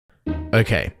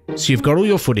Okay, so you've got all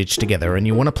your footage together and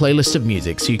you want a playlist of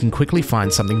music so you can quickly find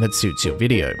something that suits your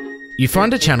video. You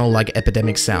find a channel like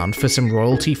Epidemic Sound for some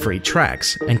royalty-free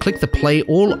tracks and click the Play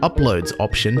All Uploads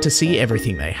option to see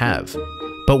everything they have.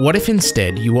 But what if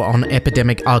instead you were on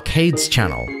Epidemic Arcade's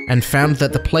channel and found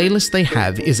that the playlist they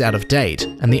have is out of date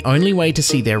and the only way to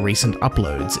see their recent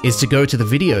uploads is to go to the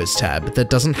Videos tab that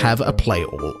doesn't have a Play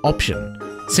All option?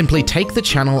 Simply take the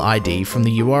channel ID from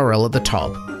the URL at the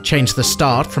top, change the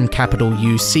start from capital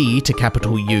UC to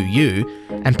capital UU,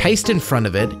 and paste in front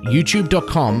of it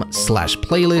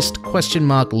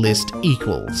youtube.com/playlist?list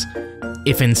equals.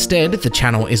 If instead the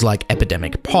channel is like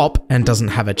Epidemic Pop and doesn't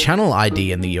have a channel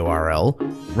ID in the URL,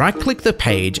 right-click the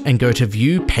page and go to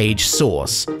View Page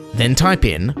Source, then type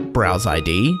in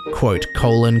browseId,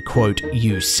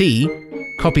 ::UC,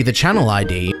 copy the channel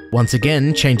ID, once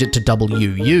again change it to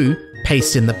WU,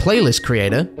 paste in the playlist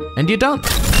creator, and you're done.